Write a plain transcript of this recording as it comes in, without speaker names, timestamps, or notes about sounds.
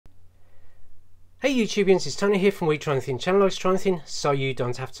Hey YouTubians, it's Tony here from We Try Anything. Channel likes try anything so you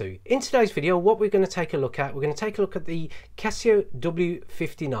don't have to. In today's video, what we're going to take a look at, we're going to take a look at the Casio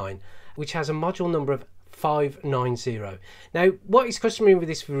W-59, which has a module number of 590. Now, what is customary with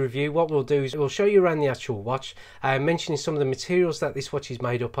this review, what we'll do is we'll show you around the actual watch, mentioning some of the materials that this watch is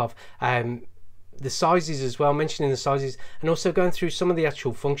made up of, the sizes as well, mentioning the sizes, and also going through some of the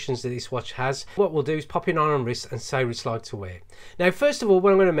actual functions that this watch has. What we'll do is pop it on wrist and say what it's like to wear. Now, first of all,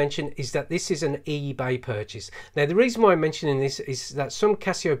 what I'm going to mention is that this is an eBay purchase. Now, the reason why I'm mentioning this is that some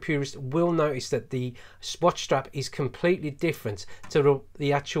Casio purists will notice that the watch strap is completely different to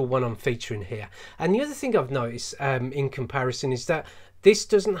the actual one I'm featuring here. And the other thing I've noticed in comparison is that this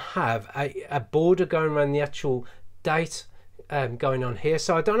doesn't have a border going around the actual date going on here,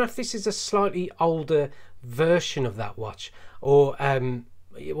 so I don't know if this is a slightly older version of that watch, or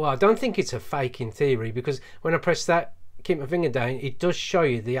well, I don't think it's a fake in theory, because when I press that, keep my finger down, it does show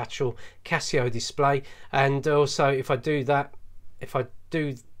you the actual Casio display. And also if I do that, it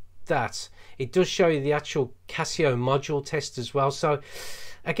does show you the actual Casio module test as well. So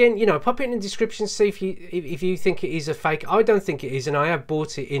again, you know, pop it in the description, see if you think it is a fake. I don't think it is, and I have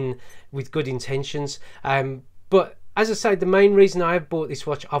bought it in with good intentions, but as I say, the main reason I have bought this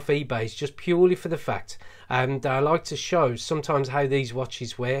watch off eBay is just purely for the fact that I like to show sometimes how these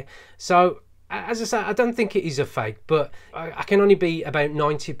watches wear. So as I say, I don't think it is a fake, but I can only be about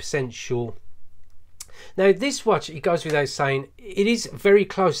 90% sure. Now, this watch, it goes without saying, it is very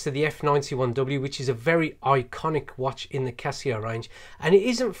close to the F-91W, which is a very iconic watch in the Casio range, and it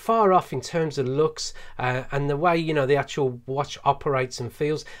isn't far off in terms of looks and the way, you know, the actual watch operates and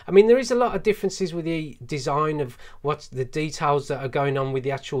feels. I mean, there is a lot of differences with the design of what the details that are going on with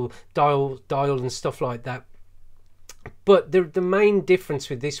the actual dial and stuff like that. But the main difference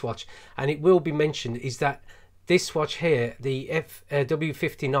with this watch, and it will be mentioned, is that this watch here, the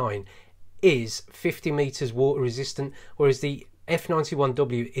W-59, is 50 meters water resistant, whereas the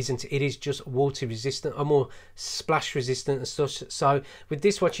F-91W isn't. It is just water resistant, or more splash resistant and stuff. So with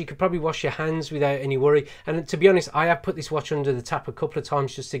this watch, you could probably wash your hands without any worry. And to be honest, I have put this watch under the tap a couple of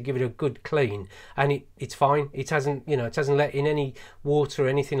times just to give it a good clean, and it's fine. It hasn't, you know, it hasn't let in any water or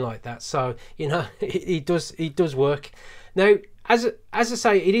anything like that. So, you know, it does work. Now, as I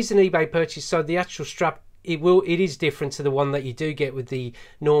say, it is an eBay purchase, so the actual strap, it is different to the one that you do get with the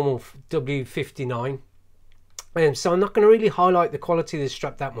normal W-59. So I'm not going to really highlight the quality of the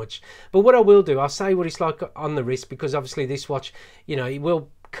strap that much, but what I will do, I'll say what it's like on the wrist, because obviously this watch, you know, it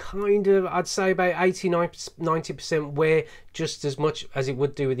will kind of, I'd say about 89-90% wear just as much as it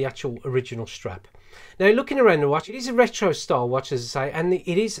would do with the actual original strap. Now, looking around the watch, it is a retro style watch, as I say, and it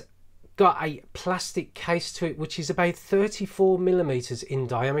is got a plastic case to it, which is about 34 millimeters in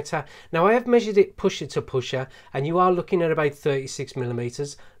diameter. Now, I have measured it pusher to pusher, and you are looking at about 36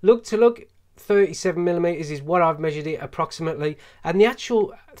 millimeters. Look to look, 37 millimeters is what I've measured it approximately, and the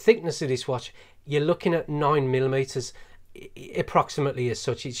actual thickness of this watch, you're looking at 9 millimeters approximately as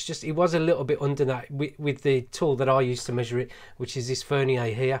such. It's just, it was a little bit under that with the tool that I used to measure it, which is this vernier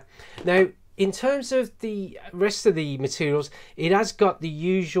here. Now, in terms of the rest of the materials, it has got the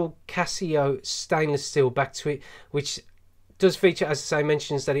usual Casio stainless steel back to it, which does feature, as I say,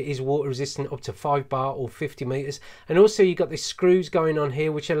 mentions that it is water resistant up to 5 bar or 50 meters. And also you've got the screws going on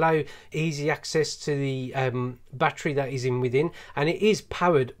here, which allow easy access to the battery that is in within. And it is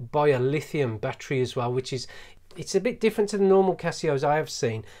powered by a lithium battery as well, which is, it's a bit different to the normal Casios I have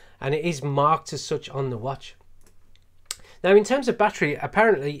seen, and it is marked as such on the watch. Now, in terms of battery,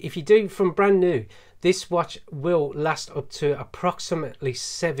 apparently, if you do from brand new, this watch will last up to approximately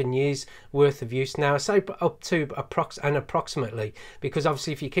 7 years worth of use. Now, I say up to approximately, because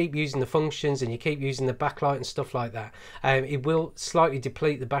obviously if you keep using the functions and you keep using the backlight and stuff like that, it will slightly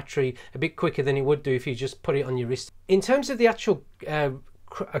deplete the battery a bit quicker than it would do if you just put it on your wrist. In terms of the actual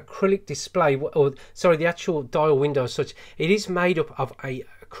acrylic display, or sorry, the actual dial window as such, it is made up of a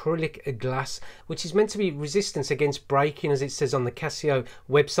acrylic glass, which is meant to be resistant against breaking, as it says on the Casio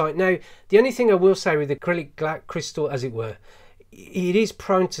website. Now, the only thing I will say with the acrylic crystal, as it were, it is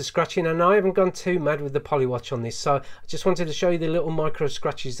prone to scratching, and I haven't gone too mad with the Polywatch on this, so I just wanted to show you the little micro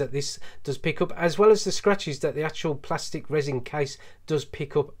scratches that this does pick up, as well as the scratches that the actual plastic resin case does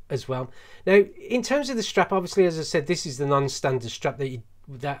pick up as well. Now, in terms of the strap, obviously, as I said, this is the non-standard strap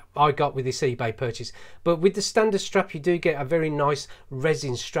that I got with this eBay purchase, but with the standard strap you do get a very nice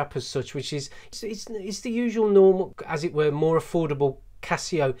resin strap as such, which is it's the usual normal, as it were, more affordable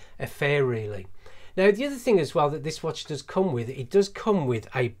Casio affair really. Now the other thing as well that this watch does come with, it does come with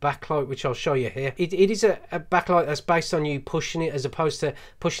a backlight, which I'll show you here. It is a backlight that's based on you pushing it, as opposed to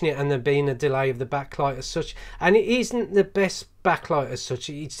pushing it and there being a delay of the backlight as such. And it isn't the best backlight as such.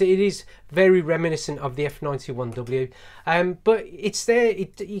 It is very reminiscent of the F-91W, but it's there.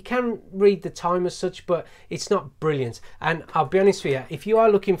 You can read the time as such, but it's not brilliant. And I'll be honest with you, if you are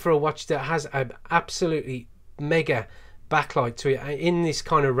looking for a watch that has an absolutely mega backlight to it in this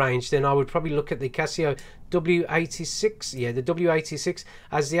kind of range, then I would probably look at the Casio W-86. Yeah, the W-86,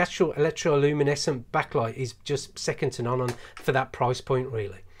 as the actual electroluminescent backlight is just second to none for that price point,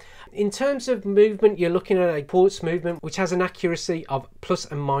 really. In terms of movement, you're looking at a quartz movement which has an accuracy of plus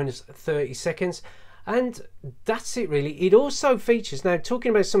and minus 30 seconds, and that's it really. It also features, now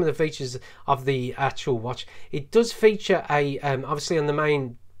talking about some of the features of the actual watch, it does feature a obviously on the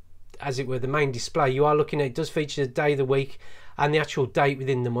main, as it were, the main display, you are looking at, it does feature the day of the week and the actual date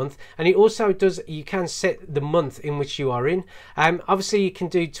within the month, and it also does, you can set the month in which you are in. Obviously you can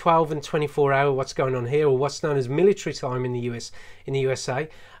do 12 and 24 hour, what's going on here, or what's known as military time in the USA,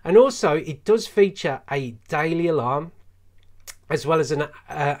 and also it does feature a daily alarm as well as an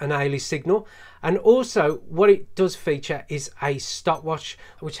hourly signal. And also what it does feature is a stopwatch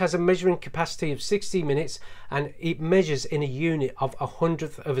which has a measuring capacity of 60 minutes, and it measures in a unit of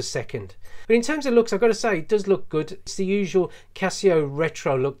 1/100th of a second. But in terms of looks, I've got to say it does look good. It's the usual Casio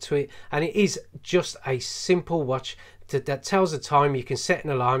retro look to it, and it is just a simple watch that tells the time. You can set an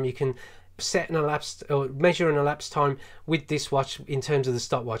alarm, you can set an elapsed or measure an elapsed time with this watch in terms of the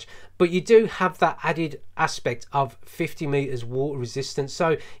stopwatch, but you do have that added aspect of 50 meters water resistance,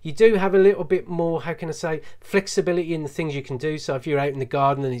 so you do have a little bit more, how can I say, flexibility in the things you can do. So if you're out in the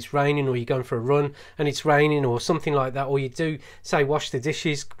garden and it's raining, or you're going for a run and it's raining or something like that, or you do say wash the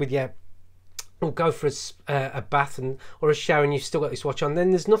dishes with your, or go for a bath or a shower and you've still got this watch on,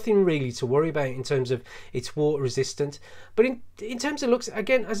 then there's nothing really to worry about in terms of it's water resistant. But in terms of looks,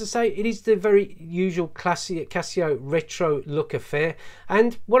 again, as I say, it is the very usual classic Casio retro look affair.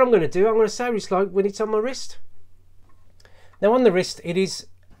 And what I'm going to do, I'm going to say it's like when it's on my wrist. Now on the wrist, it is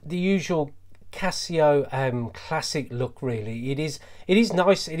the usual Casio classic look, really. It is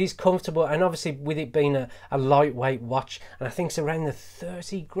nice, it is comfortable, and obviously with it being a lightweight watch, and I think it's around the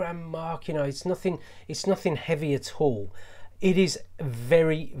 30-gram mark, you know, it's nothing heavy at all. It is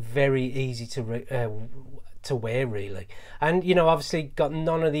very, very easy to wear, really, and you know, obviously got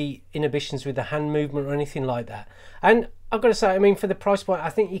none of the inhibitions with the hand movement or anything like that. And I've got to say, I mean, for the price point, I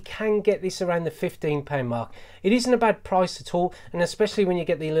think you can get this around the £15 mark. It isn't a bad price at all, and especially when you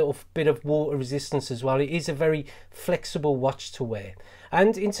get the little bit of water resistance as well. It is a very flexible watch to wear.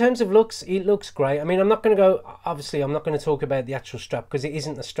 And in terms of looks, it looks great. I mean, I'm not going to go, obviously I'm not going to talk about the actual strap because it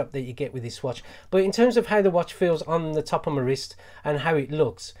isn't the strap that you get with this watch, but in terms of how the watch feels on the top of my wrist and how it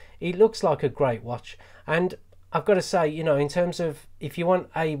looks like a great watch. And I've got to say, you know, in terms of if you want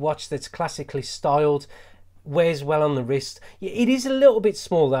a watch that's classically styled, wears well on the wrist, it is a little bit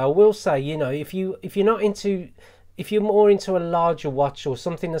small though, I will say. You know, if you're more into a larger watch or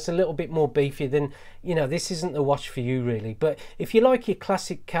something that's a little bit more beefy, then you know this isn't the watch for you, really. But if you like your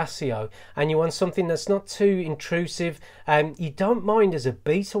classic Casio and you want something that's not too intrusive, you don't mind as a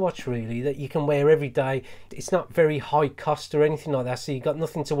beta watch, really, that you can wear every day, it's not very high cost or anything like that, so you've got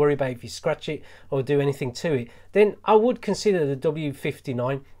nothing to worry about if you scratch it or do anything to it, then I would consider the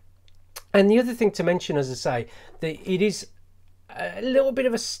W-59. And the other thing to mention, as I say, that it is a little bit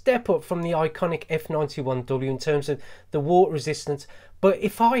of a step up from the iconic F-91W in terms of the water resistance. But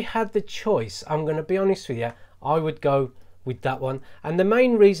if I had the choice, I'm going to be honest with you, I would go with that one. And the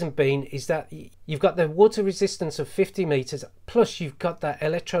main reason being is that you've got the water resistance of 50 meters, plus you've got that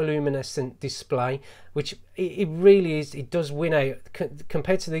electroluminescent display, which it really is, it does win out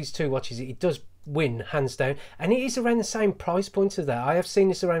compared to these two watches. It does win hands down, and it is around the same price point as that. I have seen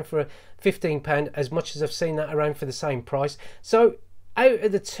this around for £15 as much as I've seen that around for the same price. So out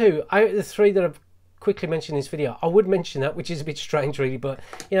of the three that I've quickly mentioned in this video, I would mention that, which is a bit strange, really. But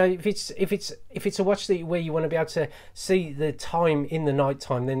you know, if it's a watch where you want to be able to see the time in the night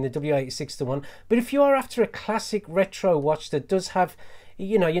time, then the W-86 the one. But if you are after a classic retro watch that does have,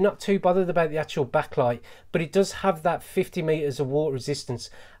 you know, you're not too bothered about the actual backlight, but it does have that 50 meters of water resistance,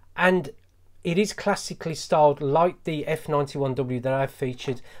 and it is classically styled like the F-91W that I've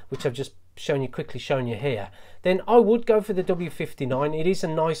featured, which I've just quickly shown you here, then I would go for the W-59. It is a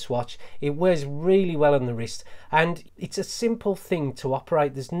nice watch, it wears really well on the wrist, and it's a simple thing to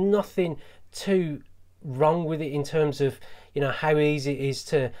operate. There's nothing too wrong with it in terms of, you know, how easy it is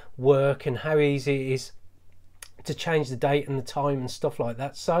to work and how easy it is to change the date and the time and stuff like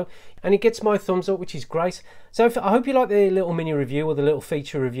that. So, and it gets my thumbs up, which is great. So I hope you like the little mini review or the little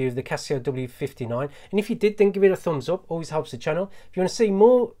feature review of the Casio W-59, and if you did, then give it a thumbs up. Always helps the channel. If you want to see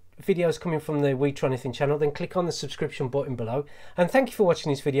more videos coming from the We Try Anything channel, then click on the subscription button below. And thank you for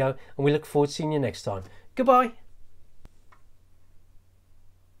watching this video, and we look forward to seeing you next time. Goodbye.